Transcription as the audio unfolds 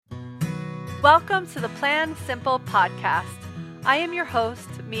Welcome to the Plan Simple podcast. I am your host,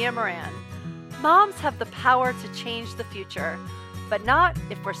 Mia Moran. Moms have the power to change the future, but not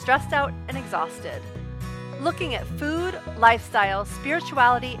if we're stressed out and exhausted. Looking at food, lifestyle,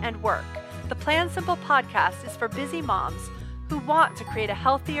 spirituality, and work, the Plan Simple podcast is for busy moms who want to create a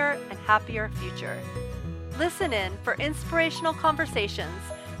healthier and happier future. Listen in for inspirational conversations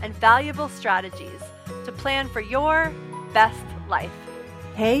and valuable strategies to plan for your best life.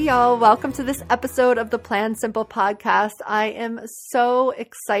 Hey y'all, welcome to this episode of the Plan Simple podcast. I am so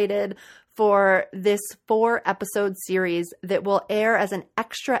excited for this 4-episode series that will air as an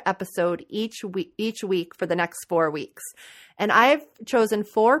extra episode each week for the next 4 weeks. And I've chosen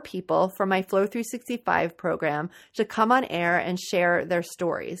 4 people from my Flow 365 program to come on air and share their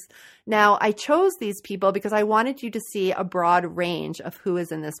stories. Now, I chose these people because I wanted you to see a broad range of who is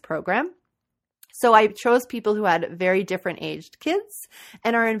in this program. So I chose people who had very different aged kids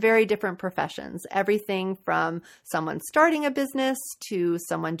and are in very different professions. Everything from someone starting a business to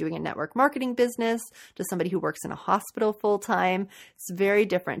someone doing a network marketing business to somebody who works in a hospital full time. It's very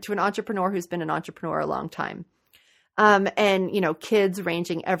different to an entrepreneur who's been an entrepreneur a long time. And kids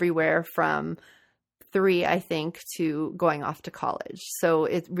ranging everywhere from 3, I think, to going off to college. So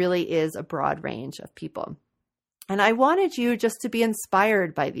it really is a broad range of people. And I wanted you just to be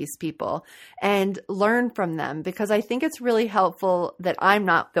inspired by these people and learn from them, because I think it's really helpful that I'm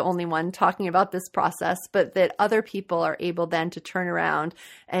not the only one talking about this process, but that other people are able then to turn around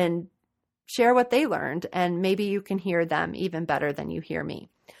and share what they learned. And maybe you can hear them even better than you hear me.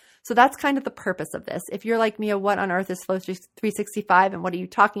 So that's kind of the purpose of this. If you're like me, what on earth is Flow 365 and what are you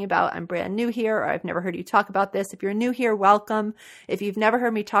talking about? I'm brand new here, or I've never heard you talk about this. If you're new here, welcome. If you've never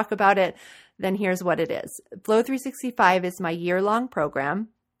heard me talk about it, then here's what it is. Flow 365 is my year-long program.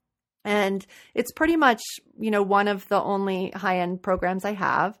 And it's pretty much, one of the only high-end programs I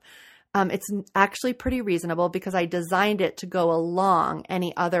have. It's actually pretty reasonable because I designed it to go along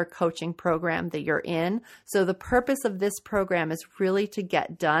any other coaching program that you're in. So the purpose of this program is really to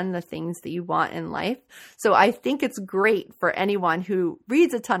get done the things that you want in life. So I think it's great for anyone who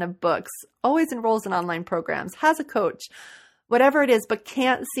reads a ton of books, always enrolls in online programs, has a coach, whatever it is, but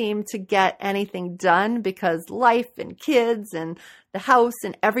can't seem to get anything done because life and kids and the house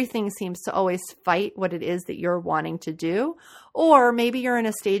and everything seems to always fight what it is that you're wanting to do. Or maybe you're in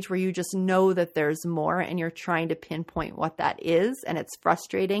a stage where you just know that there's more and you're trying to pinpoint what that is, and it's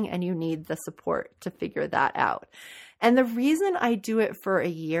frustrating and you need the support to figure that out. And the reason I do it for a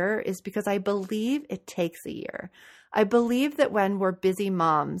year is because I believe it takes a year. I believe that when we're busy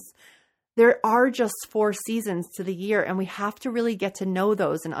moms, there are just 4 seasons to the year, and we have to really get to know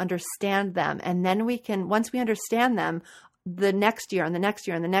those and understand them. And then we can, once we understand them, the next year and the next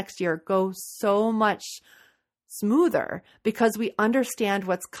year and the next year go so much smoother because we understand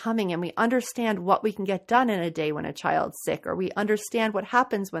what's coming and we understand what we can get done in a day when a child's sick, or we understand what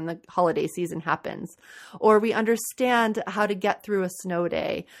happens when the holiday season happens, or we understand how to get through a snow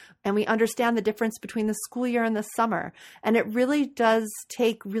day, and we understand the difference between the school year and the summer. And it really does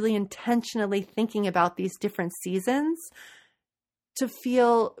take really intentionally thinking about these different seasons to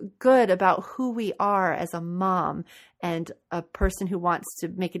feel good about who we are as a mom and a person who wants to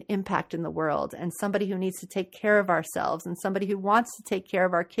make an impact in the world, and somebody who needs to take care of ourselves, and somebody who wants to take care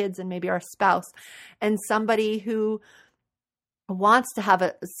of our kids and maybe our spouse, and somebody who wants to have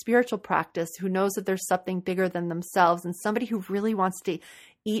a spiritual practice, who knows that there's something bigger than themselves, and somebody who really wants to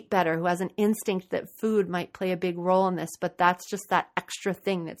eat better, who has an instinct that food might play a big role in this, but that's just that extra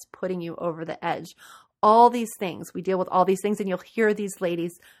thing that's putting you over the edge. All these things, we deal with all these things, and you'll hear these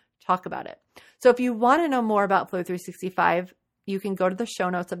ladies talk about it. So if you want to know more about Flow 365, you can go to the show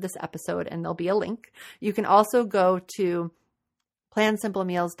notes of this episode and there'll be a link. You can also go to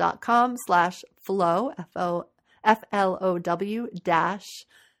plansimplemeals.com/flow,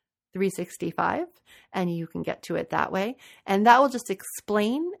 FLOW-365, and you can get to it that way. And that will just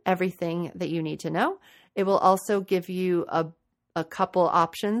explain everything that you need to know. It will also give you a couple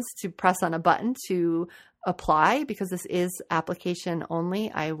options to press on a button to apply, because this is application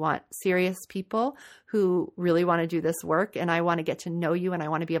only. I want serious people who really want to do this work, and I want to get to know you, and I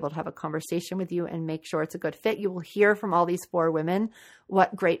want to be able to have a conversation with you and make sure it's a good fit. You will hear from all these 4 women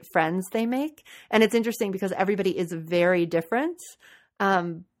what great friends they make. And it's interesting because everybody is very different.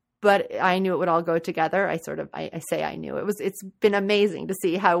 But I knew it would all go together. I say I knew. It's been amazing to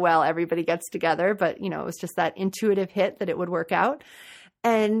see how well everybody gets together, but it was just that intuitive hit that it would work out.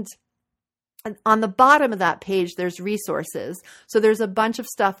 And on the bottom of that page, there's resources. So there's a bunch of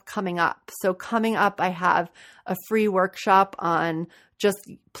stuff coming up. So coming up, I have a free workshop on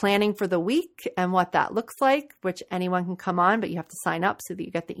just planning for the week and what that looks like, which anyone can come on, but you have to sign up so that you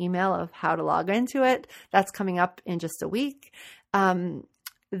get the email of how to log into it. That's coming up in just a week.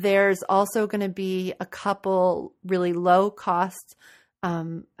 There's also going to be a couple really low cost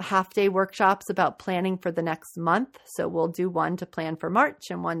half-day workshops about planning for the next month. So we'll do one to plan for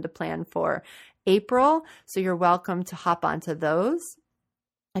March and one to plan for April. So you're welcome to hop onto those.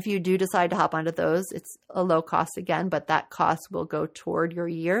 If you do decide to hop onto those, it's a low cost again, but that cost will go toward your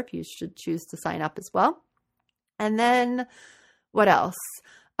year if you should choose to sign up as well. And then what else?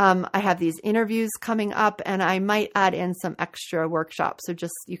 I have these interviews coming up, and I might add in some extra workshops. So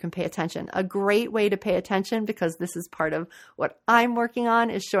just you can pay attention. A great way to pay attention, because this is part of what I'm working on,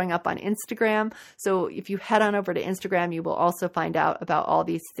 is showing up on Instagram. So if you head on over to Instagram, you will also find out about all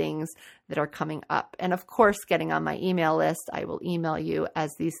these things that are coming up. And of course, getting on my email list, I will email you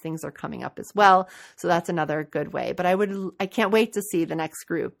as these things are coming up as well. So that's another good way. But I can't wait to see the next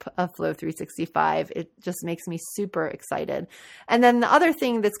group of Flow 365. It just makes me super excited. And then the other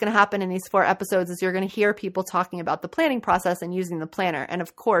thing that's going to happen in these 4 episodes is you're going to hear people talking about the planning process and using the planner. And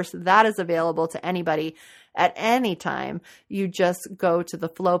of course, that is available to anybody at any time. You just go to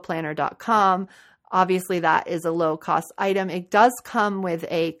theflowplanner.com. Obviously, that is a low cost item. It does come with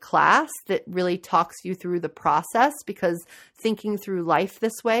a class that really talks you through the process, because thinking through life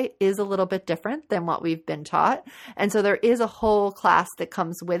this way is a little bit different than what we've been taught. And so there is a whole class that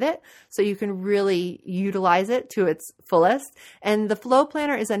comes with it, so you can really utilize it to its fullest. And the Flow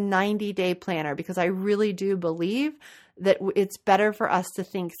Planner is a 90-day planner, because I really do believe that it's better for us to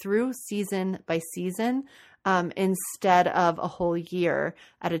think through season by season, instead of a whole year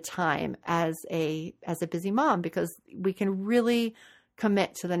at a time as a busy mom, because we can really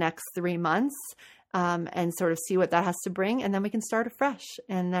commit to the next 3 months and sort of see what that has to bring. And then we can start afresh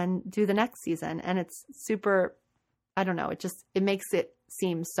and then do the next season. And it's super, I don't know, it makes it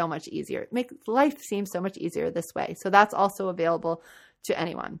seem so much easier. It makes life seem so much easier this way. So that's also available to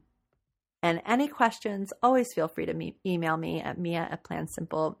anyone. And any questions, always feel free to email me at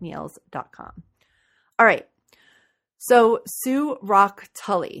mia@plansimplemeals.com. All right. So Sue Rock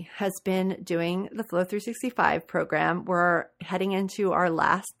Tully has been doing the Flow 365 program. We're heading into our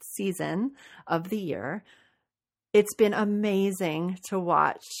last season of the year. It's been amazing to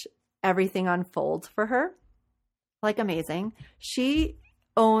watch everything unfold for her. Like, amazing. She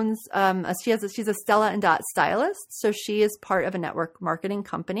owns, she's a Stella and Dot stylist. So she is part of a network marketing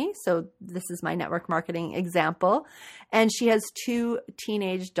company. So this is my network marketing example. And she has 2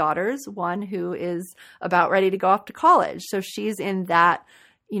 teenage daughters, one who is about ready to go off to college. So she's in that,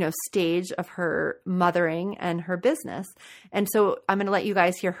 stage of her mothering and her business. And so I'm going to let you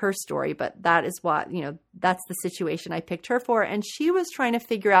guys hear her story, but that is what, that's the situation I picked her for. And she was trying to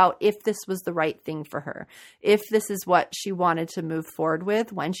figure out if this was the right thing for her, if this is what she wanted to move forward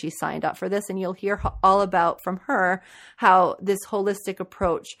with when she signed up for this. And you'll hear all about from her how this holistic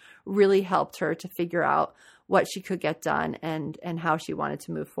approach really helped her to figure out what she could get done and how she wanted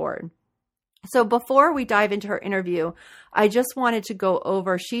to move forward. So before we dive into her interview, I just wanted to go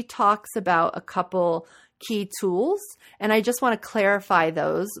over, she talks about a couple key tools, and I just want to clarify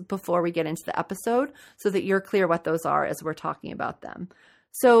those before we get into the episode so that you're clear what those are as we're talking about them.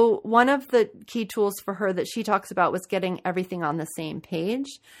 So one of the key tools for her that she talks about was getting everything on the same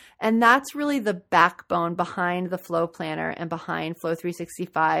page. And that's really the backbone behind the Flow Planner and behind Flow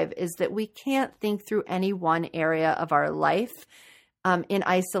 365, is that we can't think through any one area of our life in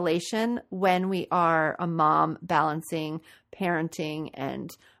isolation when we are a mom balancing parenting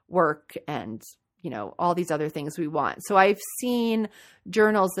and work and, all these other things we want. So I've seen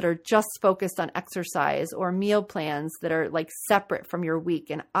journals that are just focused on exercise, or meal plans that are like separate from your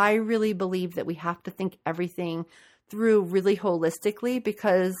week. And I really believe that we have to think everything through really holistically,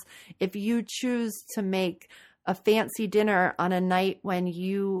 because if you choose to make a fancy dinner on a night when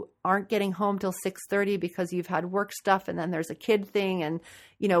you aren't getting home till 6:30 because you've had work stuff and then there's a kid thing and,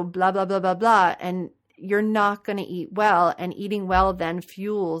 blah, blah, blah, blah, blah, and you're not going to eat well, and eating well then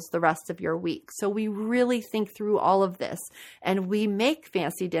fuels the rest of your week. So we really think through all of this, and we make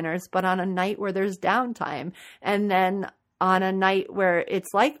fancy dinners, but on a night where there's downtime. And then on a night where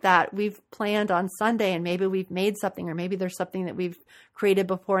it's like that, we've planned on Sunday and maybe we've made something, or maybe there's something that we've created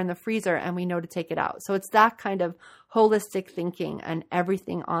before in the freezer and we know to take it out. So it's that kind of holistic thinking and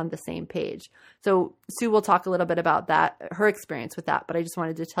everything on the same page. So Sue will talk a little bit about that, her experience with that, but I just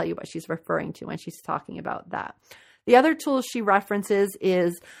wanted to tell you what she's referring to when she's talking about that. The other tool she references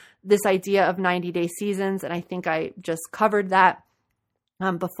is this idea of 90-day seasons, and I think I just covered that.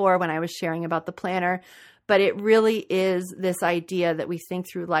 before when I was sharing about the planner. But it really is this idea that we think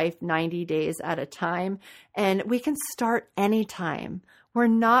through life 90 days at a time, and we can start anytime. We're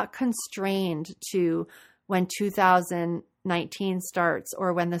not constrained to when 2019 starts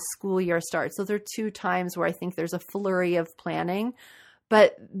or when the school year starts. Those are two times where I think there's a flurry of planning.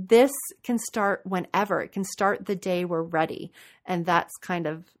 But this can start whenever. It can start the day we're ready. And that's kind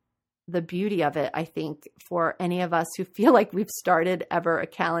of the beauty of it, I think, for any of us who feel like we've started ever a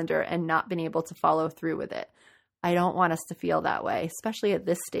calendar and not been able to follow through with it. I don't want us to feel that way, especially at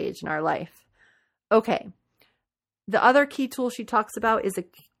this stage in our life. Okay. The other key tool she talks about is a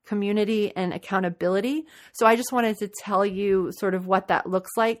community and accountability. So I just wanted to tell you sort of what that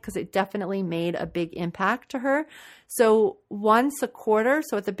looks like, because it definitely made a big impact to her. So once a quarter,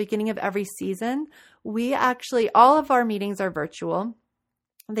 so at the beginning of every season, all of our meetings are virtual.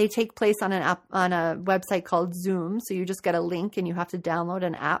 They take place on an app, on a website called Zoom. So you just get a link and you have to download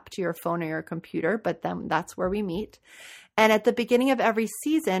an app to your phone or your computer, but then that's where we meet. And at the beginning of every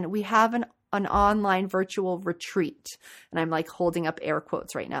season, we have an online virtual retreat. And I'm like holding up air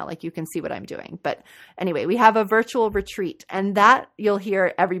quotes right now, like you can see what I'm doing. But anyway, we have a virtual retreat, and that you'll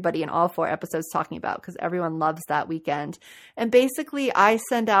hear everybody in all 4 episodes talking about, because everyone loves that weekend. And basically I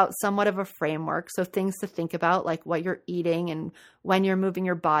send out somewhat of a framework. So things to think about, like what you're eating and when you're moving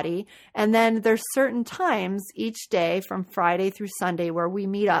your body. And then there's certain times each day from Friday through Sunday where we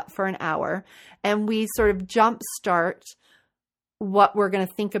meet up for an hour and we sort of jumpstart what we're going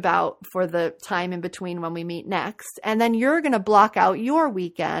to think about for the time in between when we meet next. And then you're going to block out your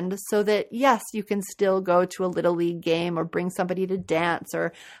weekend so that, yes, you can still go to a little league game or bring somebody to dance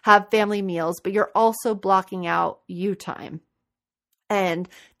or have family meals, but you're also blocking out you time and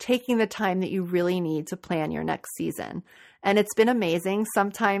taking the time that you really need to plan your next season. And it's been amazing.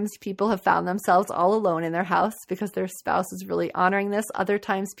 Sometimes people have found themselves all alone in their house because their spouse is really honoring this. Other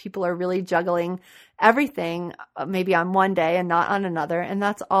times people are really juggling everything, maybe on one day and not on another. And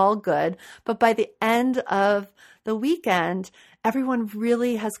that's all good. But by the end of the weekend, everyone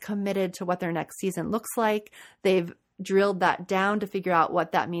really has committed to what their next season looks like. They've drilled that down to figure out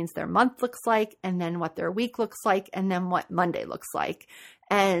what that means their month looks like, and then what their week looks like, and then what Monday looks like.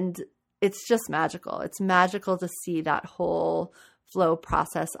 And it's just magical. It's magical to see that whole flow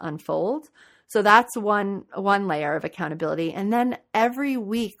process unfold. So that's one layer of accountability. And then every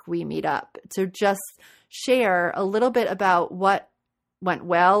week we meet up to just share a little bit about what went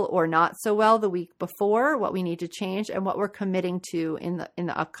well or not so well the week before, what we need to change, and what we're committing to in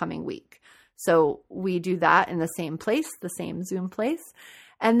the upcoming week. So we do that in the same place, the same Zoom place.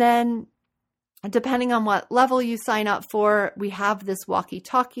 And then depending on what level you sign up for, we have this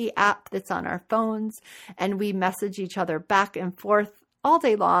walkie-talkie app that's on our phones, and we message each other back and forth all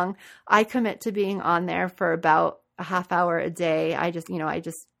day long. I commit to being on there for about a half hour a day. I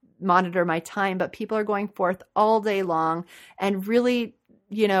just monitor my time, but people are going forth all day long and really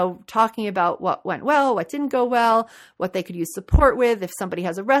talking about what went well, what didn't go well, what they could use support with, if somebody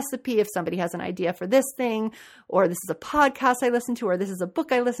has a recipe, if somebody has an idea for this thing, or this is a podcast I listen to, or this is a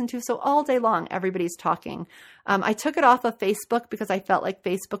book I listen to. So all day long, everybody's talking. I took it off of Facebook because I felt like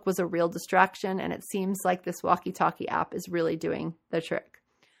Facebook was a real distraction, and it seems like this walkie-talkie app is really doing the trick.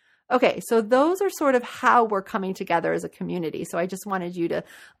 Okay, so those are sort of how we're coming together as a community. So I just wanted you to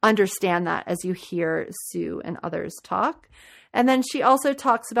understand that as you hear Sue and others talk. And then she also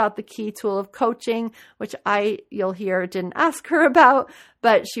talks about the key tool of coaching, which you'll hear, didn't ask her about,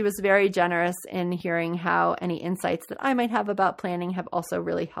 but she was very generous in hearing how any insights that I might have about planning have also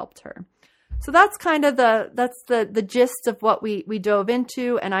really helped her. So that's kind of the gist of what we dove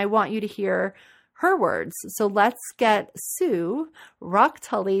into, and I want you to hear her words. So let's get Sue Rock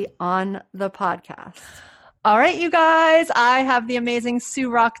Tully on the podcast. All right, you guys, I have the amazing Sue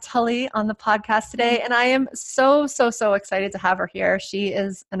Rock Tully on the podcast today, and I am so excited to have her here. She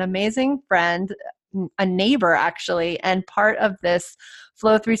is an amazing friend, a neighbor actually, and part of this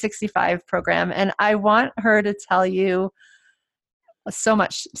Flow 365 program. And I want her to tell you so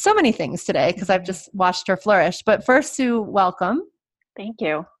many things today because I've just watched her flourish. But first, Sue, welcome. Thank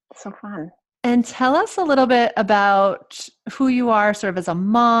you. It's so fun. And tell us a little bit about who you are sort of as a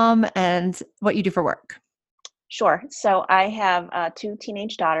mom and what you do for work. Sure. So I have 2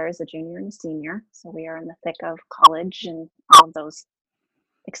 teenage daughters, a junior and a senior. So we are in the thick of college and all of those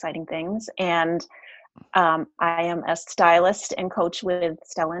exciting things. And I am a stylist and coach with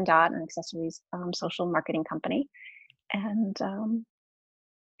Stella & Dot, an accessories social marketing company. And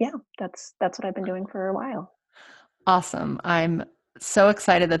that's what I've been doing for a while. Awesome. I'm so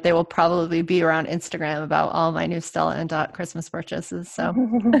excited that they will probably be around Instagram about all my new Stella & Dot Christmas purchases. So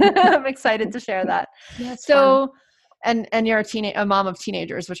I'm excited to share that. Yeah, so And you're a mom of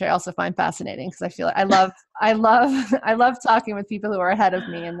teenagers, which I also find fascinating because I feel like I love talking with people who are ahead of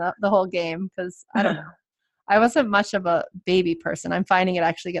me in the whole game because I don't know. I wasn't much of a baby person. I'm finding it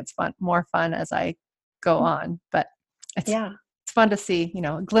actually gets more fun as I go on, but it's fun to see,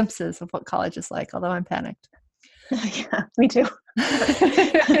 glimpses of what college is like, although I'm panicked. Yeah, me too.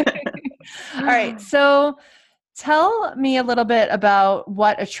 All right. So tell me a little bit about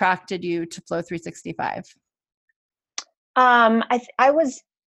what attracted you to Flow 365. I was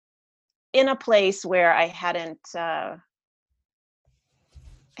in a place where I hadn't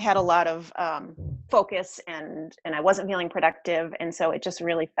had a lot of focus and I wasn't feeling productive. And so it just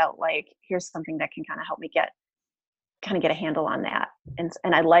really felt like here's something that can kind of help me get a handle on that. And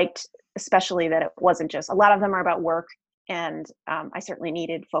I liked especially that it wasn't just, a lot of them are about work, and I certainly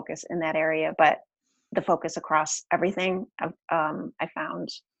needed focus in that area, but the focus across everything I found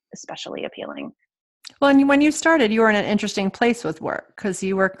especially appealing. Well, and when you started, you were in an interesting place with work because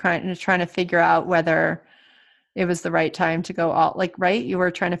you were kind of trying to figure out whether it was the right time to go all right? You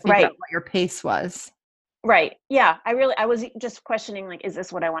were trying to figure out what your pace was. Right. Yeah. I was just questioning, like, is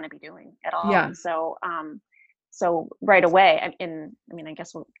this what I want to be doing at all? Yeah. And so right away, I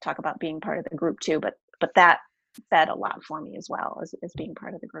guess we'll talk about being part of the group too, but that fed a lot for me as well as being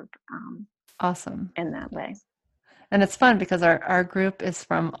part of the group. Awesome. In that way. And it's fun because our group is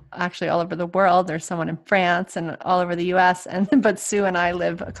from actually all over the world. There's someone in France and all over the US, but Sue and I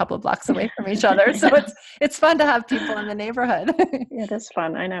live a couple of blocks away from each other. So it's fun to have people in the neighborhood. Yeah, it is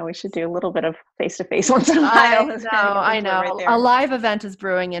fun. I know we should do a little bit of face-to-face once in a while. I know. Right, a live event is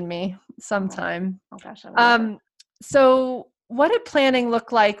brewing in me sometime. Oh gosh. So what did planning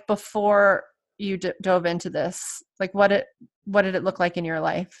look like before you dove into this? Like what did it look like in your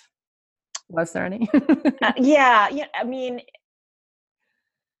life? Was there any? Yeah. I mean,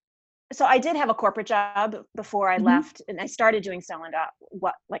 so I did have a corporate job before I left, and I started doing selling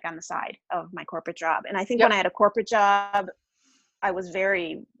like on the side of my corporate job. And I think when I had a corporate job, I was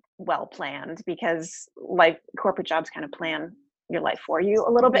very well planned because corporate jobs kind of plan your life for you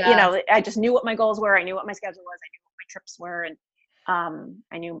a little bit. I just knew what my goals were. I knew what my schedule was. I knew what my trips were, and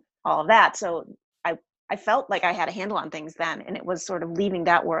I knew all of that. So I felt like I had a handle on things then, and it was sort of leaving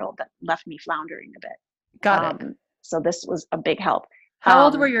that world that left me floundering a bit. Got it. So this was a big help. How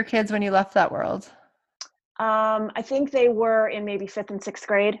old were your kids when you left that world? I think they were in maybe 5th and 6th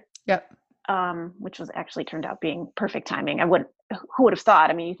grade. Yep. Which was actually turned out being perfect timing. Who would have thought?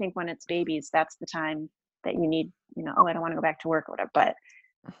 I mean, you think when it's babies, that's the time that you need, I don't want to go back to work or whatever. But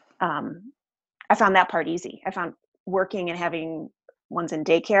I found that part easy. I found working and having ones in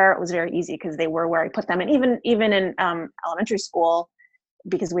daycare, it was very easy because they were where I put them. And even in elementary school,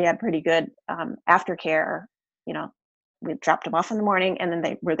 because we had pretty good aftercare, we dropped them off in the morning and then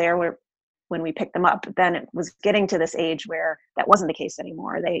they were there when we picked them up. But then it was getting to this age where that wasn't the case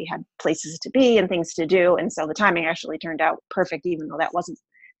anymore. They had places to be and things to do. And so the timing actually turned out perfect, even though that wasn't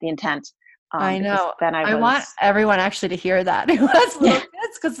the intent. I know. Then I want everyone actually to hear that who has little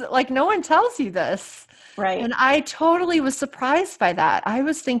kids, because no one tells you this. Right. And I totally was surprised by that. I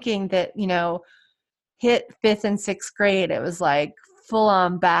was thinking that, hit 5th and 6th grade, it was like full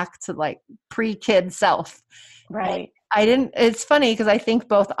on back to pre-kid self. Right. I didn't, it's funny because I think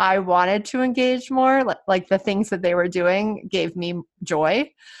both I wanted to engage more, like the things that they were doing gave me joy,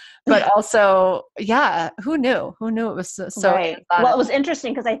 but also, who knew it was so right. Well, it was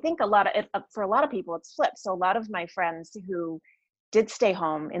interesting because I think for a lot of people it's flipped. So a lot of my friends who did stay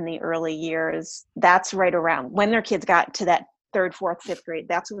home in the early years, that's right around when their kids got to that 3rd, 4th, 5th grade,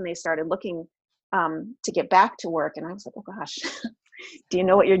 that's when they started looking to get back to work. And I was like, oh gosh, do you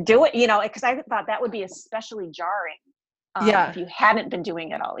know what you're doing? Because I thought that would be especially jarring. If you hadn't been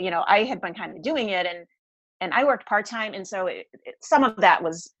doing it all. I had been kind of doing it and I worked part-time. And so some of that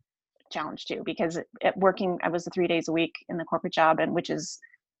was a challenge too, because at working, I was 3 days a week in the corporate job, and which is,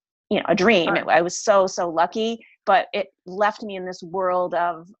 a dream. I was so lucky, but it left me in this world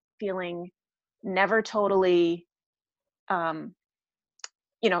of feeling never totally, being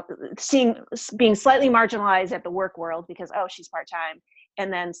slightly marginalized at the work world because, she's part-time,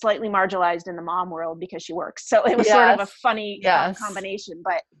 and then slightly marginalized in the mom world because she works. So it was sort of a funny combination,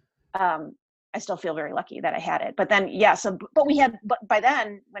 but I still feel very lucky that I had it. But then, but by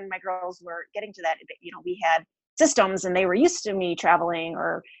then when my girls were getting to that, we had systems and they were used to me traveling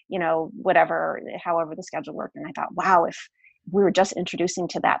or, however the schedule worked. And I thought, wow, if we were just introducing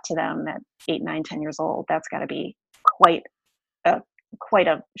to them at 8, 9, 10 years old, that's gotta be quite a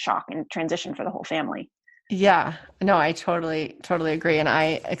shock and transition for the whole family. Yeah, no, I totally agree. And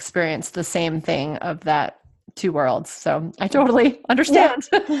I experienced the same thing of that two worlds. So I totally understand.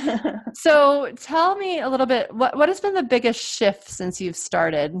 Yeah. So tell me a little bit, what has been the biggest shift since you've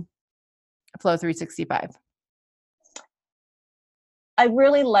started Flow 365? I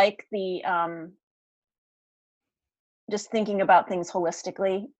really like the just thinking about things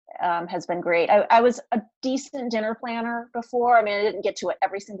holistically has been great. I was a decent dinner planner before. I mean, I didn't get to it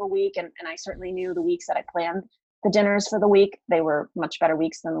every single week, and I certainly knew the weeks that I planned the dinners for the week, they were much better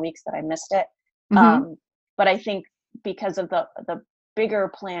weeks than the weeks that I missed it. Mm-hmm. But I think because of the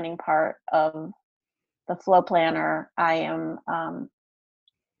bigger planning part of the Flow Planner, I am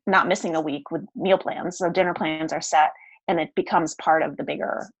not missing a week with meal plans. So dinner plans are set, and it becomes part of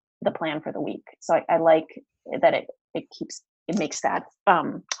the plan for the week. So I like that it makes that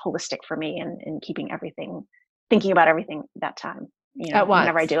holistic for me, and keeping everything, thinking about everything that time, At once.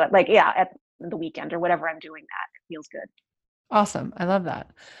 whenever I do it, like, yeah, at the weekend or whatever I'm doing, that it feels good. Awesome. I love that.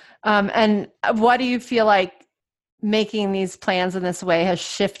 And what do you feel like making these plans in this way has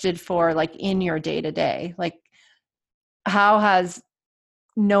shifted for, like, in your day to day? Like, how has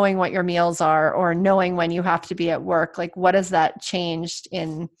knowing what your meals are, or knowing when you have to be at work, like, what has that changed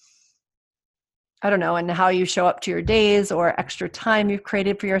in, I don't know, and how you show up to your days, or extra time you've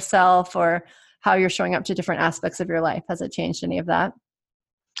created for yourself, or how you're showing up to different aspects of your life? Has it changed any of that?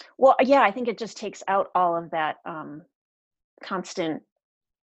 Well, yeah, I think it just takes out all of that constant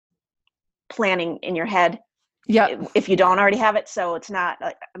planning in your head. Yeah. If you don't already have it. So it's not,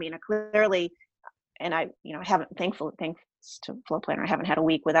 I mean, clearly, and I haven't, thanks to Flow Planner, I haven't had a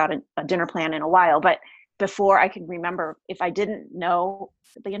week without a dinner plan in a while. But before, I can remember, if I didn't know,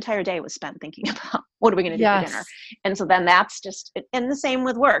 the entire day was spent thinking about what are we going to do for dinner. And so then that's just, and the same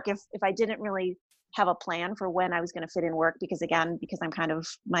with work. If I didn't really have a plan for when I was going to fit in work, because I'm kind of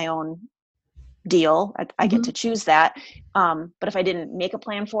my own deal, I get to choose that. But if I didn't make a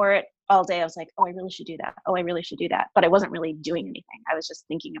plan for it all day, I was like, oh, I really should do that. Oh, I really should do that. But I wasn't really doing anything. I was just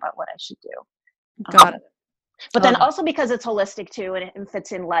thinking about what I should do. Got it. But then also, because it's holistic too, and it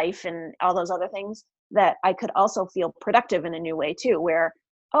fits in life and all those other things, that I could also feel productive in a new way too, where,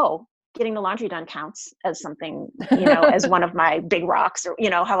 oh, getting the laundry done counts as something, as one of my big rocks, or,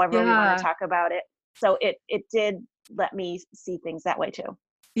 however we want to talk about it. So it did let me see things that way too.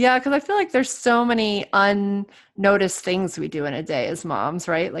 Yeah, because I feel like there's so many unnoticed things we do in a day as moms,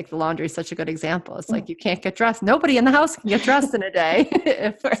 right? Like the laundry is such a good example. It's like, you can't get dressed. Nobody in the house can get dressed in a day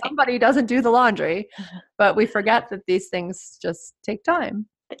if somebody doesn't do the laundry. But we forget that these things just take time.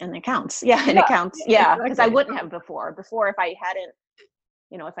 And it counts. Yeah, and it counts. Yeah, because exactly. I wouldn't have before. Before, if I hadn't,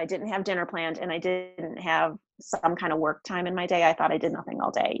 if I didn't have dinner planned and I didn't have some kind of work time in my day, I thought I did nothing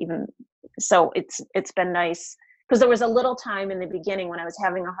all day. Even so, it's been nice. Because there was a little time in the beginning when I was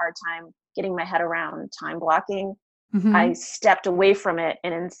having a hard time getting my head around time blocking. I stepped away from it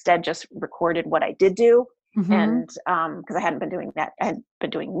and instead just recorded what I did do. And because I hadn't been doing that, I had been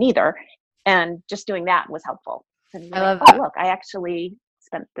doing neither. And just doing that was helpful. And I love that. Look, I actually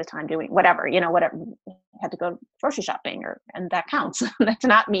spent the time doing whatever, whatever. I had to go grocery shopping, and that counts. That's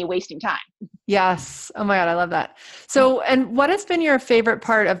not me wasting time. Yes. Oh my God, I love that. So, and what has been your favorite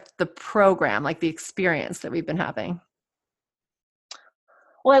part of the program, like the experience that we've been having?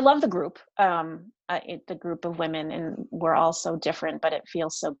 Well, I love the group, the group of women, and we're all so different, but it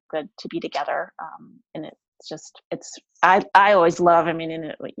feels so good to be together. And I always love,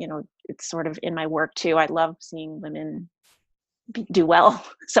 and it's sort of in my work too. I love seeing women do well.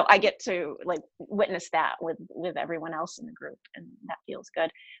 So I get to witness that with everyone else in the group, and that feels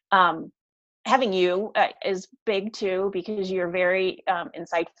good. Having you is big too, because you're very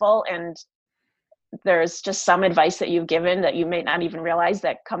insightful, and there's just some advice that you've given that you may not even realize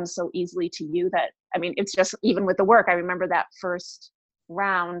that comes so easily to you. That, it's just, even with the work, I remember that first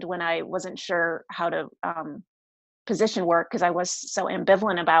round when I wasn't sure how to position work because I was so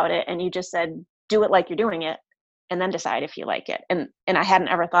ambivalent about it, and you just said, do it like you're doing it, and then decide if you like it. And I hadn't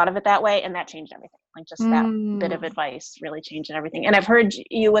ever thought of it that way, and that changed everything. Just that bit of advice really changed everything. And I've heard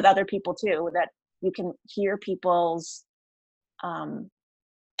you with other people too, that you can hear people's,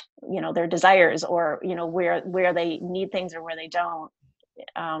 their desires, or, where they need things or where they don't,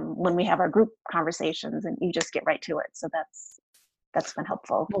 when we have our group conversations, and you just get right to it. So that's been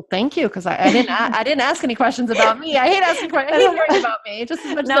helpful. Well, thank you, because I didn't ask any questions about me. I hate asking questions. I hate hearing about me just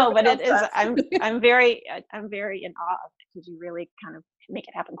as much. No, but it is. I'm very in awe of it, because you really kind of make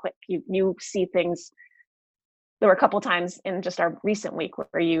it happen quick. You see things. There were a couple times in just our recent week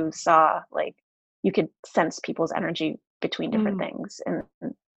where you saw, you could sense people's energy between different things, and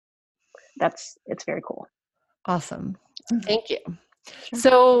it's very cool. Awesome. Thank you. Sure.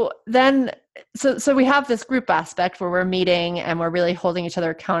 So then, so we have this group aspect where we're meeting and we're really holding each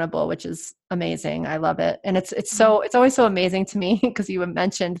other accountable, which is amazing. I love it. And it's always so amazing to me because you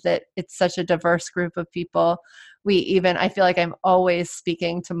mentioned that it's such a diverse group of people. I feel like I'm always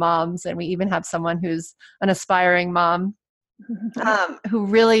speaking to moms, and we even have someone who's an aspiring mom, who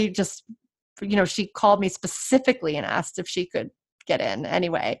really just, she called me specifically and asked if she could get in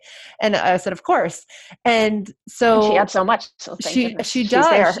anyway. And I said, of course. And so she adds so much. So she does.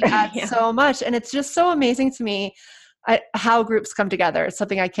 She adds so much. And it's just so amazing to me how groups come together. It's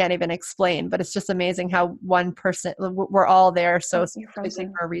something I can't even explain, but it's just amazing how one person, we're all there so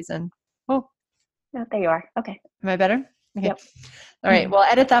specifically for a reason. Oh, no, there you are. Okay. Am I better? Okay. Yep. All right. Well,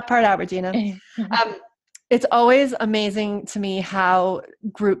 edit that part out, Regina. It's always amazing to me how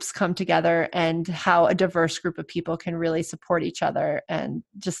groups come together and how a diverse group of people can really support each other, and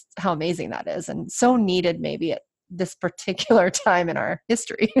just how amazing that is, and so needed maybe at this particular time in our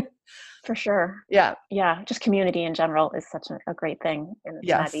history. For sure. Yeah. Yeah. Just community in general is such a great thing, and it's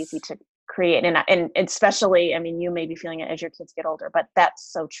not easy to create. And especially, I mean, you may be feeling it as your kids get older, but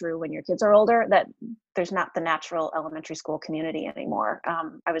that's so true when your kids are older, that there's not the natural elementary school community anymore.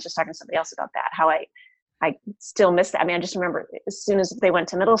 I was just talking to somebody else about that, how I still miss that. I mean, I just remember as soon as they went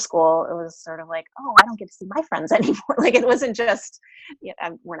to middle school, it was sort of like, oh, I don't get to see my friends anymore. Like, it wasn't just,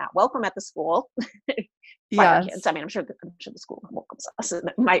 we're not welcome at the school. Yeah. Kids. I mean, I'm sure the school welcomes us.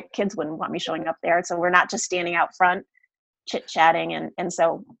 My kids wouldn't want me showing up there. So we're not just standing out front, chit-chatting. And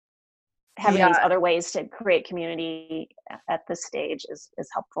so having these other ways to create community at this stage is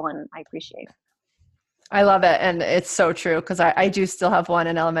helpful, and I appreciate it. I love it. And it's so true, because I do still have one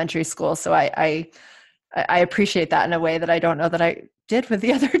in elementary school. So I appreciate that in a way that I don't know that I did with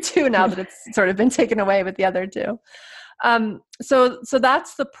the other two, now that it's sort of been taken away with the other two. So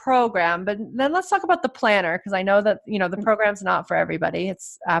that's the program, but then let's talk about the planner, because I know that, the program's not for everybody.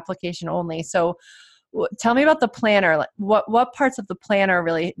 It's application only. So tell me about the planner. What parts of the planner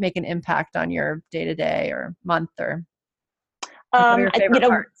really make an impact on your day-to-day or month, or what are your favorite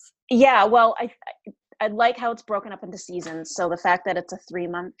parts? Yeah, well, I like how it's broken up into seasons. So the fact that it's a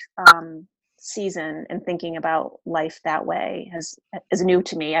 3-month, season, and thinking about life that way is new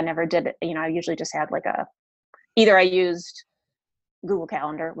to me. I never did it. I usually just had either I used Google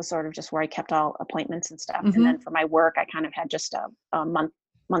Calendar, was sort of just where I kept all appointments and stuff. Mm-hmm. And then for my work, I kind of had just a month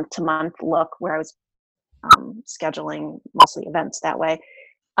to month look where I was scheduling mostly events that way.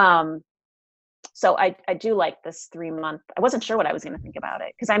 So I do like this 3-month. I wasn't sure what I was going to think about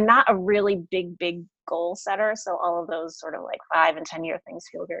it, because I'm not a really big goal setter. So all of those sort of 5 and 10 year things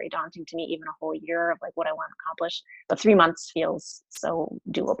feel very daunting to me, even a whole year of what I want to accomplish. But 3 months feels so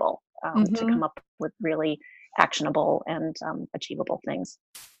doable to come up with really actionable and achievable things.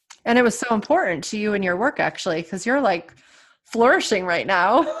 And it was so important to you in your work, actually, because you're flourishing right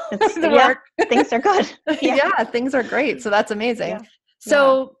now. Things are good. Yeah, things are great. So that's amazing. Yeah.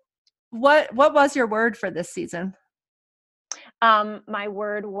 So what was your word for this season? My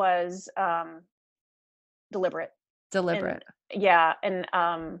word was deliberate. Deliberate. And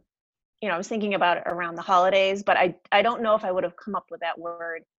I was thinking about it around the holidays, but I don't know if I would have come up with that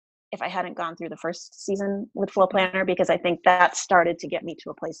word if I hadn't gone through the first season with Flow Planner, because I think that started to get me to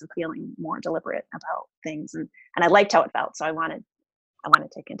a place of feeling more deliberate about things, and I liked how it felt. So I wanted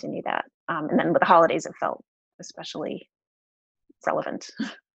to continue that. And then with the holidays, it felt especially relevant.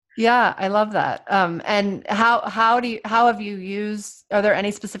 Yeah, I love that. And how have you used, are there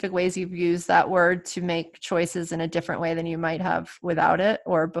any specific ways you've used that word to make choices in a different way than you might have without it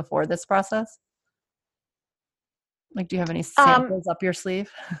or before this process? Do you have any samples up your sleeve?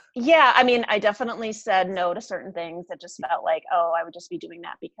 Yeah, I mean, I definitely said no to certain things that just felt like, oh, I would just be doing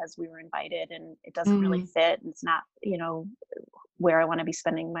that because we were invited, and it doesn't really fit. And it's not, where I want to be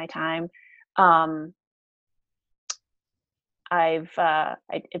spending my time.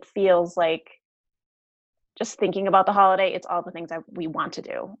 It feels like, just thinking about the holiday, it's all the things we want to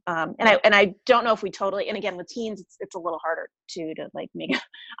do. And I don't know if we totally, and again, with teens, it's a little harder to make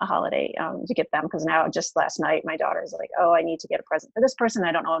a holiday to get them. Because now, just last night, my daughter's like, oh, I need to get a present for this person.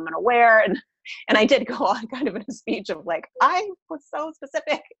 I don't know what I'm going to wear. And I did go on kind of in a speech of I was so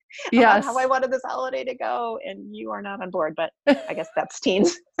specific about how I wanted this holiday to go, and you are not on board. But I guess that's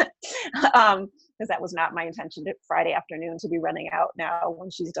teens. Because that was not my intention Friday afternoon to be running out now when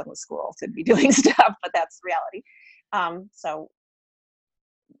she's done with school to be doing stuff, but that's reality.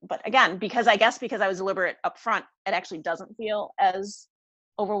 But again, because I was deliberate up front, it actually doesn't feel as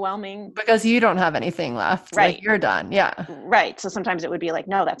overwhelming. Because you don't have anything left. Right. You're done. Yeah. Right. So sometimes it would be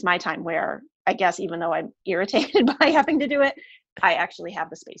no, that's my time, where I guess even though I'm irritated by having to do it, I actually have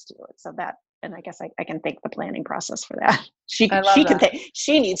the space to do it. So that and I guess I can thank the planning process for that. I love that.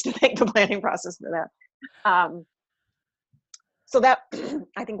 She needs to thank the planning process for that. So that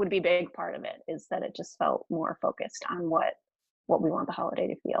I think would be a big part of it, is that it just felt more focused on what we want the holiday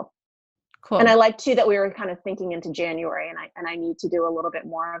to feel. Cool. And I like too that we were kind of thinking into January, and I need to do a little bit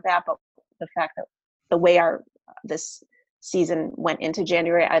more of that. But the fact that the way this season went into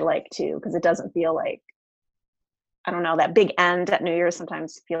January, I like too, because it doesn't feel like, I don't know, that big end at New Year's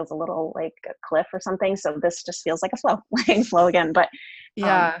sometimes feels a little like a cliff or something. So this just feels like a flow, like flow again. But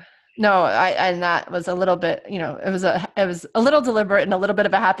yeah, no, and that was a little bit, it was a little deliberate and a little bit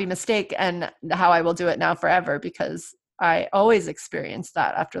of a happy mistake, and how I will do it now forever, because I always experience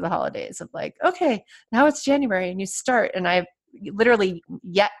that after the holidays of like, okay, now it's January and you start, and I've literally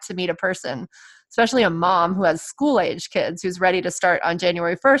yet to meet a person, especially a mom who has school-age kids, who's ready to start on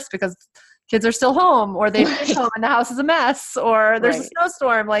January 1st because kids are still home, or they've been home and the house is a mess, or there's a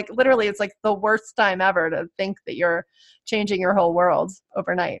snowstorm. Like literally, it's like the worst time ever to think that you're changing your whole world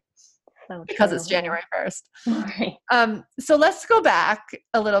overnight because it's January 1st. Right. So let's go back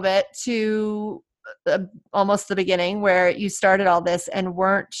a little bit to almost the beginning, where you started all this and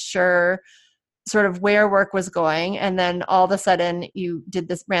weren't sure sort of where work was going, and then all of a sudden you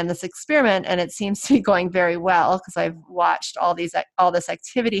ran this experiment, and it seems to be going very well, because I've watched all this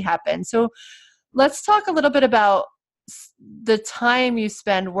activity happen. So let's talk a little bit about the time you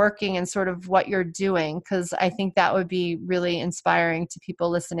spend working and sort of what you're doing, because I think that would be really inspiring to people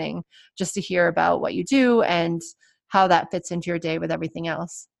listening, just to hear about what you do and how that fits into your day with everything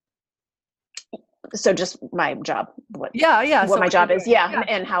else. So just my job. What So my job is,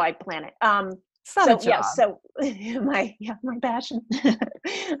 and how I plan it. It's not a job. Yeah, so my passion.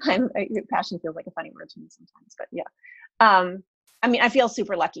 Passion feels like a funny word to me sometimes, but yeah. I mean, I feel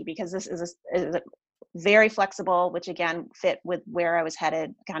super lucky because this is a very flexible, which again fit with where I was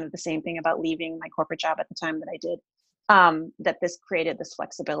headed. Kind of the same thing about leaving my corporate job at the time that I did. That this created this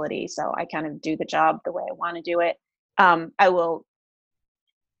flexibility, so I kind of do the job the way I want to do it.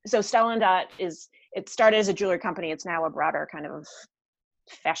 So Stella and Dot it started as a jewelry company. It's now a broader kind of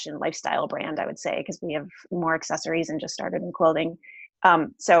fashion lifestyle brand, I would say, because we have more accessories and just started in clothing.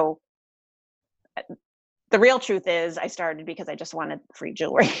 So the real truth is I started because I just wanted free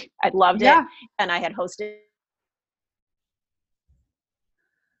jewelry. I loved it, and I had hosted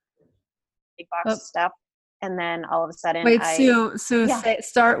big box stuff, and then all of a sudden Sue,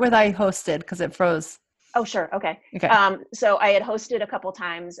 start with I hosted, because it froze. Oh, sure. Okay. So I had hosted a couple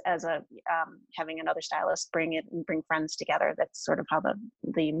times as having another stylist bring friends together. That's sort of how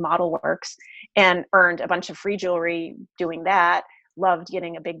the model works, and earned a bunch of free jewelry doing that. Loved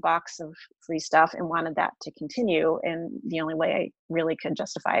getting a big box of free stuff and wanted that to continue. And the only way I really could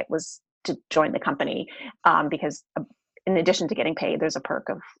justify it was to join the company, because in addition to getting paid, there's a perk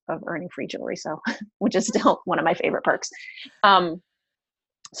of earning free jewelry. So, which is still one of my favorite perks.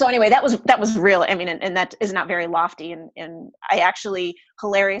 So anyway, that was real. I mean, and that is not very lofty. And I actually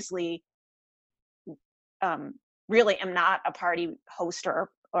hilariously, really am not a party host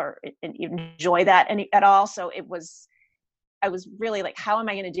or enjoy that at all. So I was really like, how am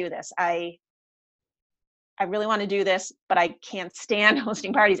I going to do this? I really want to do this, but I can't stand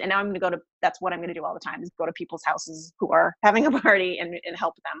hosting parties. And now I'm going to that's what I'm going to do all the time, is go to people's houses who are having a party and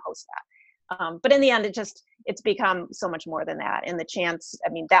help them host that. But in the end, it's become so much more than that. And the chance, I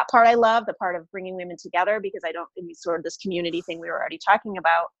mean, that part I love, the part of bringing women together, because sort of this community thing we were already talking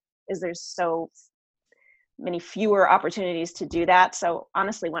about, is there's so many fewer opportunities to do that. So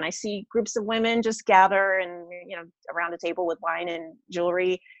honestly, when I see groups of women just gather and, around a table with wine and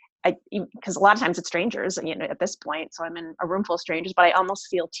jewelry, because a lot of times it's strangers, at this point. So I'm in a room full of strangers, but I almost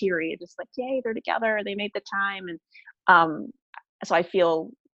feel teary, just like, yay, they're together, they made the time. And so I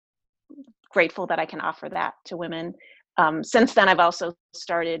feel grateful that I can offer that to women. Since then, I've also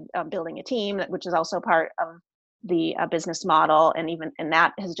started building a team, which is also part of the business model. And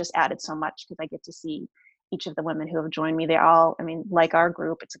that has just added so much, because I get to see each of the women who have joined me. They're all, like our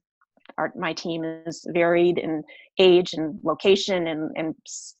group, my team is varied in age and location and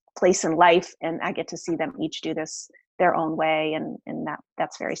place in life. And I get to see them each do this their own way. And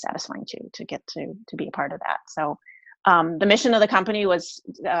that's very satisfying too, to get to be a part of that. So the mission of the company was,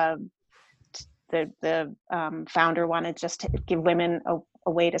 the founder wanted just to give women a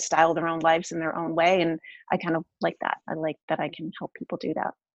way to style their own lives in their own way. And I kind of like that. I like that I can help people do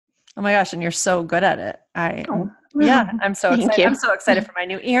that. Oh my gosh. And you're so good at it. I'm so excited. I'm so excited for my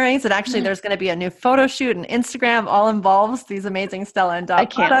new earrings. And actually there's going to be a new photo shoot, and Instagram all involves these amazing Stella and Dot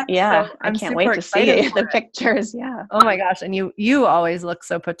products. So I can't wait to see the pictures. Yeah. Oh my gosh. And you always look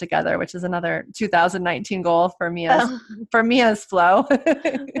so put together, which is another 2019 goal for Mia's flow.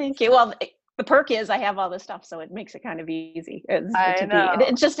 Thank you. Well, the perk is I have all this stuff, so it makes it kind of easy. I know.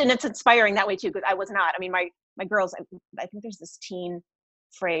 It's just, and it's inspiring that way too, because I was not. I mean, my girls, I think there's this teen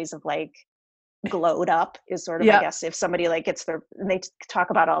phrase of like glowed up is sort of, I guess, if somebody like gets their, and they talk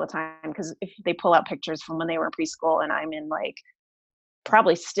about it all the time, because if they pull out pictures from when they were in preschool and I'm in like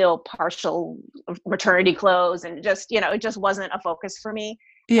probably still partial maternity clothes, and just, it just wasn't a focus for me.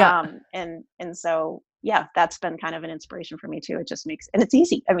 Yeah. And so, yeah, that's been kind of an inspiration for me too. It just makes, and it's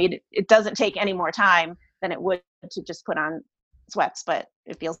easy. I mean, it doesn't take any more time than it would to just put on sweats, but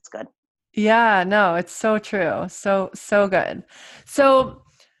it feels good. Yeah, no, it's so true. So good. So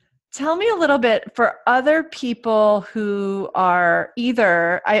tell me a little bit for other people who are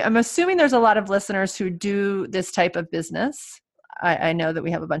either, I'm assuming there's a lot of listeners who do this type of business. I know that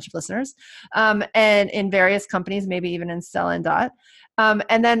we have a bunch of listeners, and in various companies, maybe even in Stella and Dot.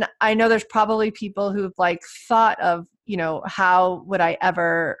 And then I know there's probably people who've like thought of, how would I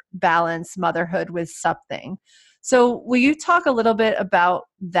ever balance motherhood with something? So will you talk a little bit about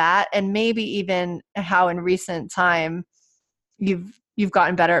that, and maybe even how in recent time you've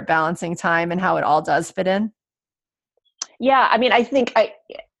gotten better at balancing time and how it all does fit in? Yeah. I mean, I think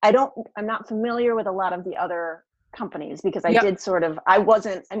I'm not familiar with a lot of the other companies, because I did sort of, I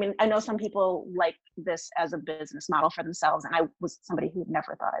know some people like this as a business model for themselves. And I was somebody who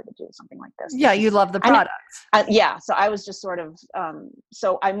never thought I would do something like this. Yeah. You love the product. So I was just sort of,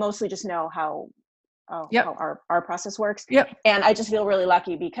 so I mostly just know how our process works. Yep. And I just feel really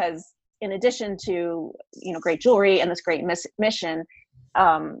lucky because in addition to, great jewelry and this great mission,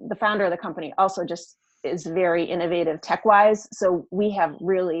 the founder of the company also just is very innovative tech wise. So we have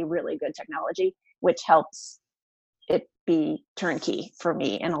really, really good technology, which helps it be turnkey for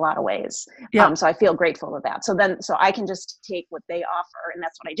me in a lot of ways. Yeah. So I feel grateful of that. So I can just take what they offer, and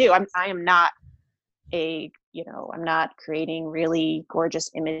that's what I do. I am not I'm not creating really gorgeous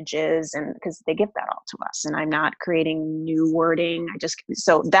images, and because they give that all to us, and I'm not creating new wording.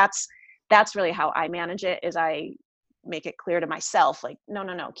 So that's really how I manage it, is I make it clear to myself, like, no,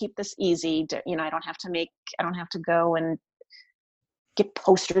 keep this easy. I don't have to go and get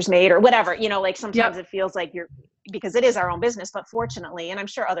posters made or whatever, like sometimes it feels like because it is our own business, but fortunately, and I'm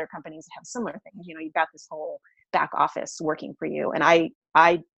sure other companies have similar things, you've got this whole back office working for you. And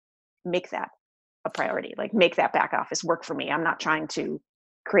I make that a priority, like make that back office work for me. I'm not trying to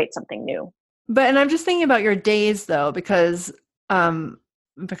create something new. And I'm just thinking about your days though, because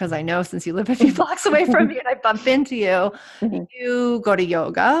I know since you live a few blocks away from me and I bump into you, you go to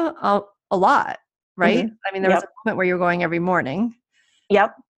yoga a lot, right? I mean, there was a moment where you were going every morning.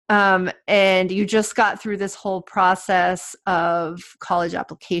 Yep. And you just got through this whole process of college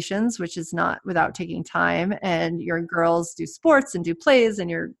applications, which is not without taking time, and your girls do sports and do plays, and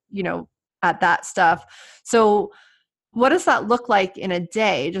you're, at that stuff. So what does that look like in a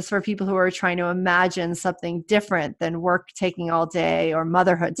day, just for people who are trying to imagine something different than work taking all day or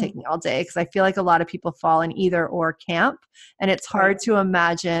motherhood taking all day? Because I feel like a lot of people fall in either or camp, and it's hard to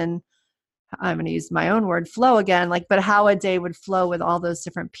imagine, I'm going to use my own word, flow again, but how a day would flow with all those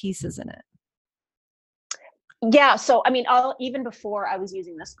different pieces in it. Yeah. So, I mean, even before I was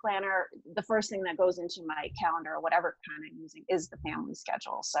using this planner, the first thing that goes into my calendar or whatever kind I'm using is the family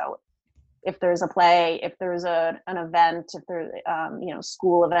schedule. So if there's a play, if there's an event, if there's,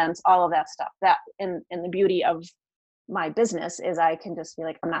 school events, all of that stuff, that, and the beauty of my business is I can just be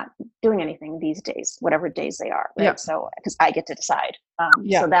like, I'm not doing anything these days, whatever days they are. Right. So, because I get to decide.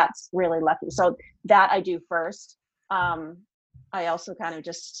 So that's really lucky. So that I do first. I also kind of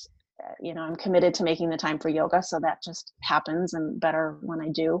just, I'm committed to making the time for yoga. So that just happens, and better when I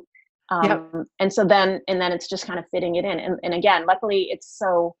do. And so then it's just kind of fitting it in. And again, luckily it's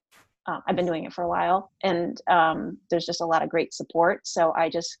so, I've been doing it for a while, and there's just a lot of great support. So I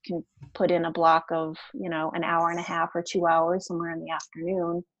just can put in a block of, an hour and a half or 2 hours somewhere in the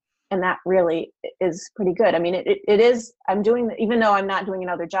afternoon. And that really is pretty good. I mean, it is, I'm doing, even though I'm not doing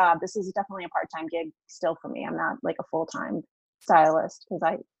another job, this is definitely a part-time gig still for me. I'm not like a full-time stylist,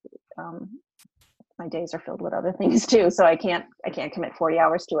 because my days are filled with other things too. So I can't commit 40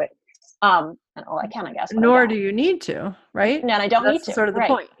 hours to it. I can, I guess. Nor do you need to, right? No, and I don't need to. That's sort of the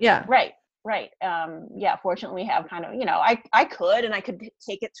point. Yeah. Right. Fortunately we have kind of, I could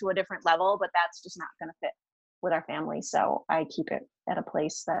take it to a different level, but that's just not going to fit with our family. So I keep it at a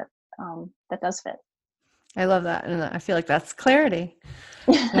place that does fit. I love that. And I feel like that's clarity.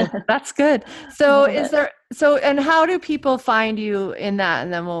 That's good. So and how do people find you in that?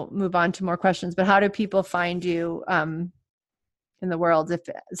 And then we'll move on to more questions, but how do people find you, in the world, if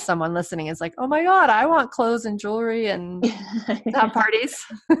someone listening is like, oh my God, I want clothes and jewelry and have parties?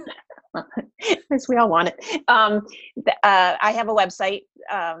 Yes, we all want it. I have a website,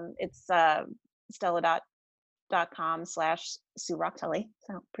 it's stella.com/Sue Rocktelly.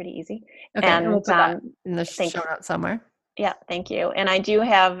 So pretty easy. Okay, and we'll put that in the thank show notes somewhere. Yeah, thank you. And I do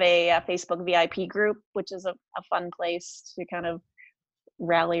have a Facebook VIP group, which is a fun place to kind of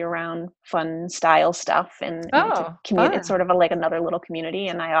rally around fun style stuff and to community. It's sort of like another little community,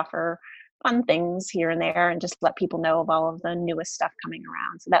 and I offer fun things here and there and just let people know of all of the newest stuff coming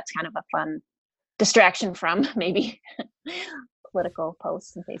around. So that's kind of a fun distraction from maybe political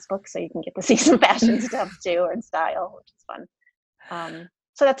posts on Facebook, so you can get to see some fashion stuff too, or in style, which is fun.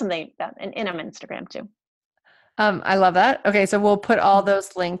 So that's something that, and I'm on Instagram too. I love that. Okay, so we'll put all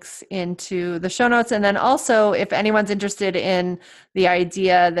those links into the show notes. And then also, if anyone's interested in the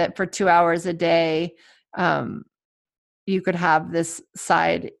idea that for 2 hours a day, you could have this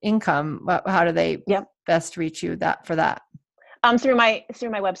side income, how do they best reach you for that? Through my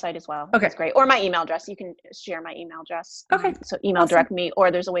website as well. Okay. That's great. Or my email address. You can share my email address. Okay. So email direct me, or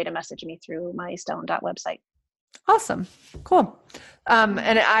there's a way to message me through my Stella website. Awesome. Cool. And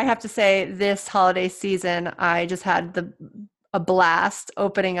I have to say, this holiday season, I just had a blast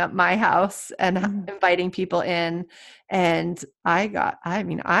opening up my house and inviting people in. And I got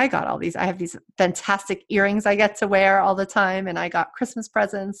all these. I have these fantastic earrings I get to wear all the time, and I got Christmas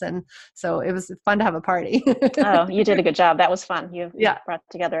presents. And so it was fun to have a party. Oh, you did a good job. That was fun. You brought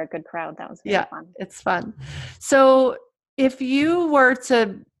together a good crowd. That was very fun. It's fun. So if you were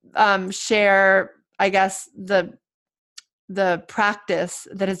to share, I guess, the practice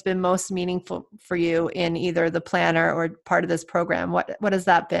that has been most meaningful for you in either the planner or part of this program, what has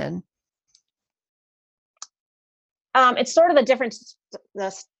that been? It's sort of the difference.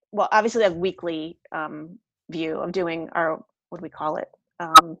 Well, obviously, the weekly view of doing our, what do we call it?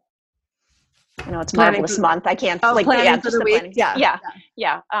 It's Marvelous Month. I can't just the week. Planning.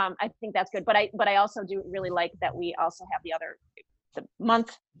 Yeah. I think that's good. But I also do really like that we also have the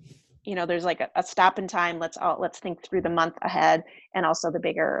month. There's like a stop in time. Let's think through the month ahead, and also the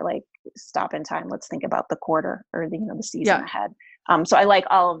bigger like stop in time. Let's think about the quarter or the season ahead. So I like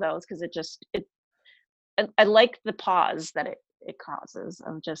all of those because I like the pause that it causes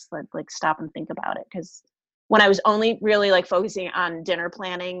of just like stop and think about it. Because when I was only really like focusing on dinner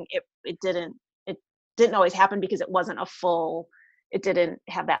planning, it didn't always happen because it wasn't it didn't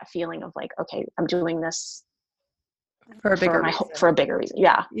have that feeling of like, okay, I'm doing this for a bigger reason.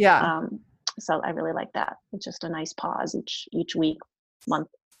 Yeah. So I really like that. It's just a nice pause each week, month,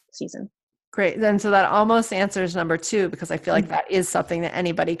 season. Great. Then so that almost answers number 2, because I feel like that is something that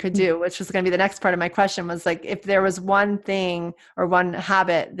anybody could do, which was going to be the next part of my question, was like, if there was one thing or one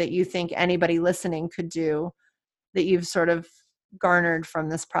habit that you think anybody listening could do that you've sort of garnered from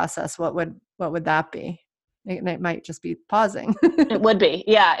this process, what would that be? It might just be pausing. It would be.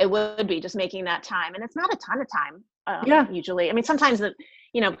 Yeah, it would be just making that time. And it's not a ton of time. Usually. I mean, sometimes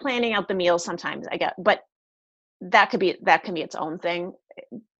planning out the meals sometimes I get, but that can be its own thing.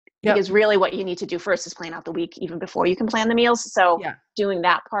 Because really what you need to do first is plan out the week even before you can plan the meals. So doing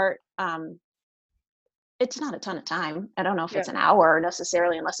that part, it's not a ton of time. I don't know if it's an hour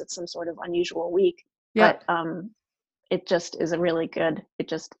necessarily, unless it's some sort of unusual week. But it just is a really good,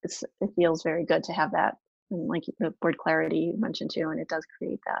 it feels very good to have that. And like the word clarity you mentioned too, and it does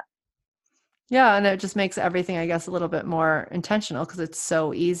create that. Yeah, and it just makes everything, I guess, a little bit more intentional, because it's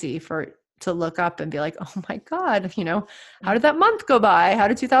so easy to look up and be like, oh my God, how did that month go by? How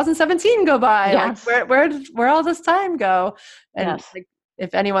did 2017 go by? Yes. Like, where all this time go? And like,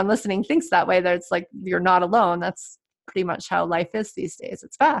 if anyone listening thinks that way, that it's like, you're not alone. That's pretty much how life is these days.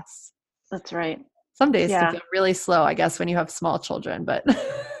 It's fast. That's right. Some days can feel really slow, I guess, when you have small children, but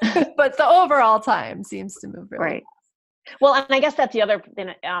but the overall time seems to move really fast. Well, and I guess that's the other thing,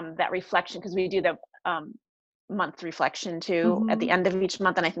 that reflection, because we do the month reflection too at the end of each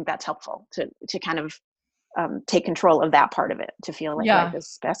month, and I think that's helpful to kind of take control of that part of it, to feel like life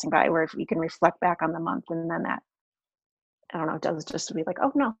is passing by, where if you can reflect back on the month, and then that, I don't know, it does just to be like,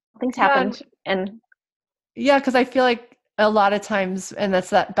 oh no, things happened. And because I feel like a lot of times, and that's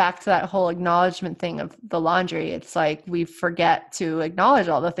back to that whole acknowledgement thing of the laundry, it's like we forget to acknowledge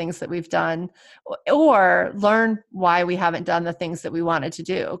all the things that we've done, or learn why we haven't done the things that we wanted to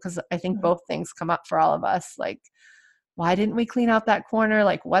do. Because I think both things come up for all of us. Like, why didn't we clean out that corner?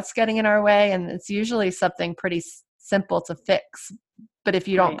 Like, what's getting in our way? And it's usually something pretty simple to fix. But if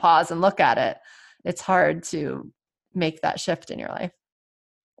you don't pause and look at it, it's hard to make that shift in your life.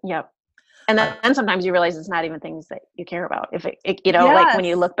 Yep. And then sometimes you realize it's not even things that you care about. If like when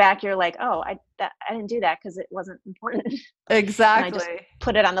you look back, you're like, oh, I didn't do that because it wasn't important. Exactly. And I just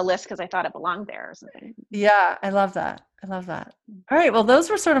put it on the list because I thought it belonged there or something. Yeah, I love that. All right. Well, those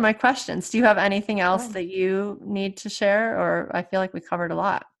were sort of my questions. Do you have anything else that you need to share, or I feel like we covered a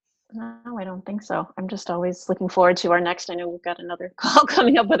lot? No, I don't think so. I'm just always looking forward to our next. I know we've got another call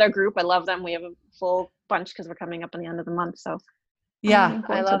coming up with our group. I love them. We have a full bunch because we're coming up on the end of the month. So yeah,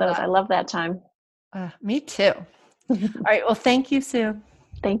 I love those. I love that time. Me too. All right. Well, thank you, Sue.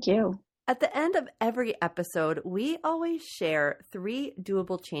 Thank you. At the end of every episode, we always share 3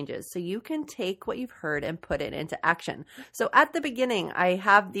 doable changes so you can take what you've heard and put it into action. So at the beginning, I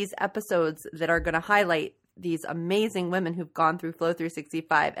have these episodes that are going to highlight these amazing women who've gone through Flow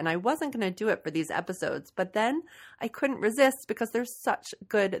 365, and I wasn't going to do it for these episodes, but then I couldn't resist because there's such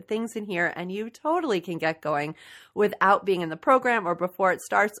good things in here, and you totally can get going without being in the program or before it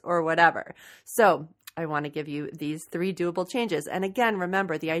starts or whatever. So I want to give you these 3 doable changes. And again,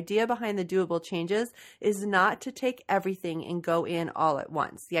 remember, the idea behind the doable changes is not to take everything and go in all at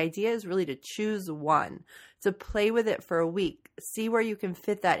once. The idea is really to choose one, to play with it for a week, see where you can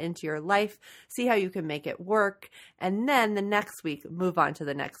fit that into your life, see how you can make it work, and then the next week, move on to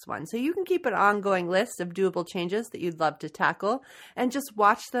the next one. So you can keep an ongoing list of doable changes that you'd love to tackle and just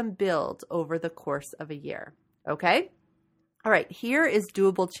watch them build over the course of a year. Okay? All right, here is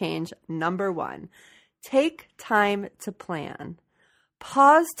doable change number 1. Take time to plan.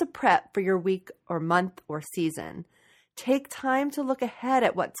 Pause to prep for your week or month or season. Take time to look ahead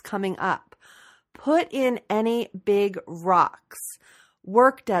at what's coming up. Put in any big rocks,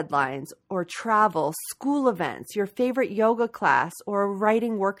 work deadlines or travel, school events, your favorite yoga class, or a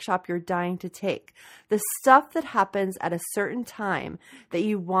writing workshop you're dying to take. The stuff that happens at a certain time that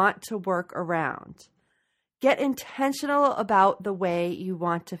you want to work around. Get intentional about the way you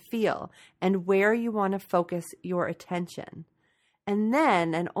want to feel and where you want to focus your attention. And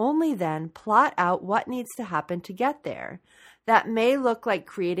then, and only then, plot out what needs to happen to get there. That may look like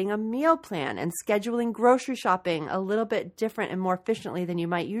creating a meal plan and scheduling grocery shopping a little bit different and more efficiently than you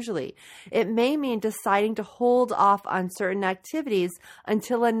might usually. It may mean deciding to hold off on certain activities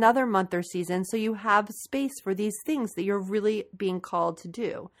until another month or season so you have space for these things that you're really being called to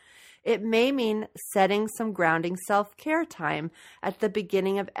do. It may mean setting some grounding self-care time at the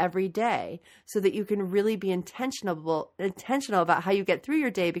beginning of every day so that you can really be intentional about how you get through your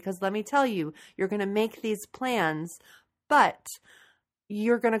day, because let me tell you, you're going to make these plans, but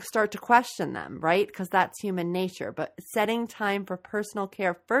you're going to start to question them, right? Because that's human nature. But setting time for personal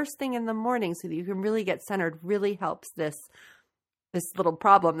care first thing in the morning so that you can really get centered really helps this little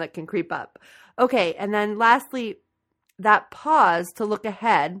problem that can creep up. Okay, and then lastly, that pause to look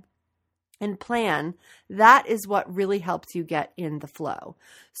ahead and plan, that is what really helps you get in the flow.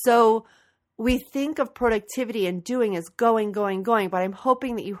 So we think of productivity and doing as going, but I'm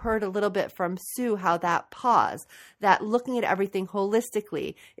hoping that you heard a little bit from Sue how that pause, that looking at everything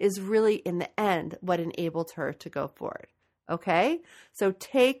holistically is really in the end what enabled her to go forward. Okay? So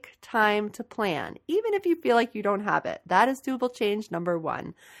take time to plan, even if you feel like you don't have it. That is doable change number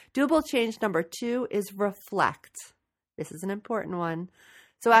 1. Doable change number 2 is reflect. This is an important one.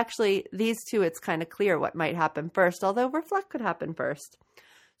 So actually, these 2, it's kind of clear what might happen first, although reflect could happen first.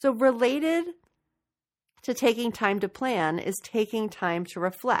 So related to taking time to plan is taking time to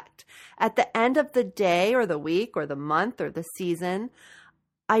reflect. At the end of the day or the week or the month or the season,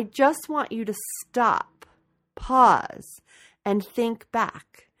 I just want you to stop, pause, and think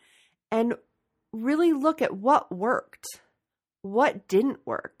back and really look at what worked, what didn't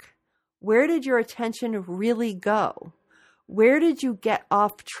work, where did your attention really go? Where did you get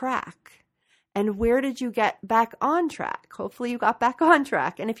off track? And where did you get back on track? Hopefully you got back on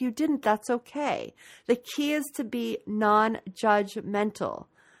track. And if you didn't, that's okay. The key is to be non-judgmental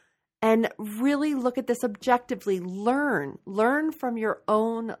and really look at this objectively. Learn from your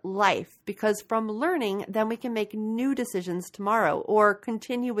own life, because from learning, then we can make new decisions tomorrow or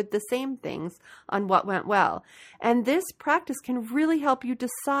continue with the same things on what went well. And this practice can really help you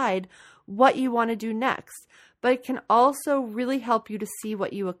decide what you want to do next, but it can also really help you to see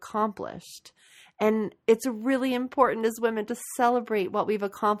what you accomplished. And it's really important as women to celebrate what we've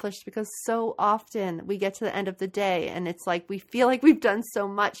accomplished, because so often we get to the end of the day and it's like we feel like we've done so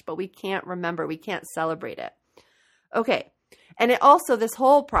much, but we can't remember, we can't celebrate it. Okay. And it also, this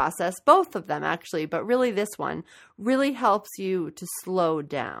whole process, both of them actually, but really this one really helps you to slow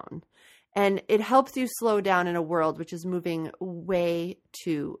down. And it helps you slow down in a world which is moving way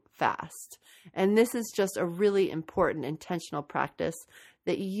too fast. And this is just a really important intentional practice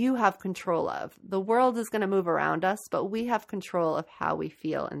that you have control of. The world is going to move around us, but we have control of how we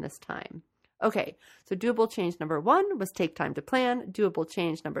feel in this time. Okay, so doable change number 1 was take time to plan. Doable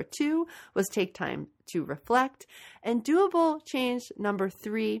change number 2 was take time to reflect. And doable change number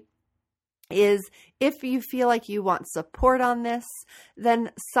 3 is if you feel like you want support on this,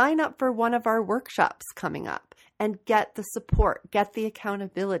 then sign up for one of our workshops coming up and get the support, get the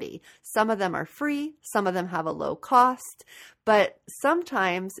accountability. Some of them are free, some of them have a low cost, but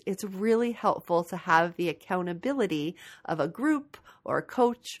sometimes it's really helpful to have the accountability of a group or a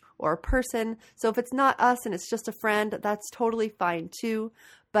coach or a person. So if it's not us and it's just a friend, that's totally fine too.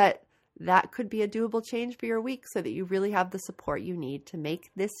 But that could be a doable change for your week so that you really have the support you need to make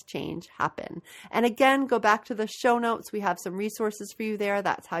this change happen. And again, go back to the show notes. We have some resources for you there.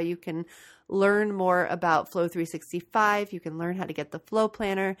 That's how you can learn more about Flow 365. You can learn how to get the Flow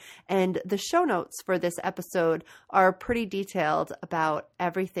Planner. And the show notes for this episode are pretty detailed about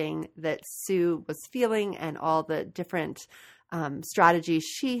everything that Sue was feeling and all the different strategies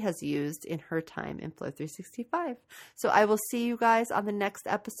she has used in her time in Flow 365. So I will see you guys on the next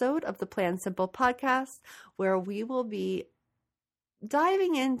episode of the Plan Simple podcast, where we will be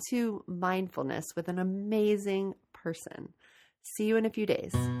diving into mindfulness with an amazing person. See you in a few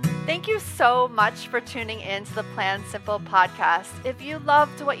days. Thank you so much for tuning in to the Plan Simple podcast. If you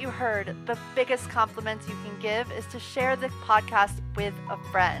loved what you heard, the biggest compliment you can give is to share the podcast with a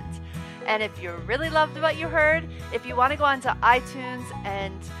friend. And if you really loved what you heard, if you want to go onto iTunes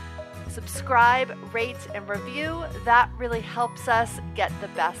and subscribe, rate, and review, that really helps us get the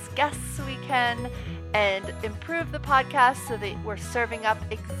best guests we can and improve the podcast so that we're serving up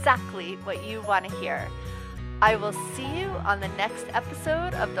exactly what you want to hear. I will see you on the next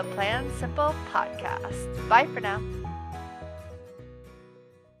episode of the Plan Simple podcast. Bye for now.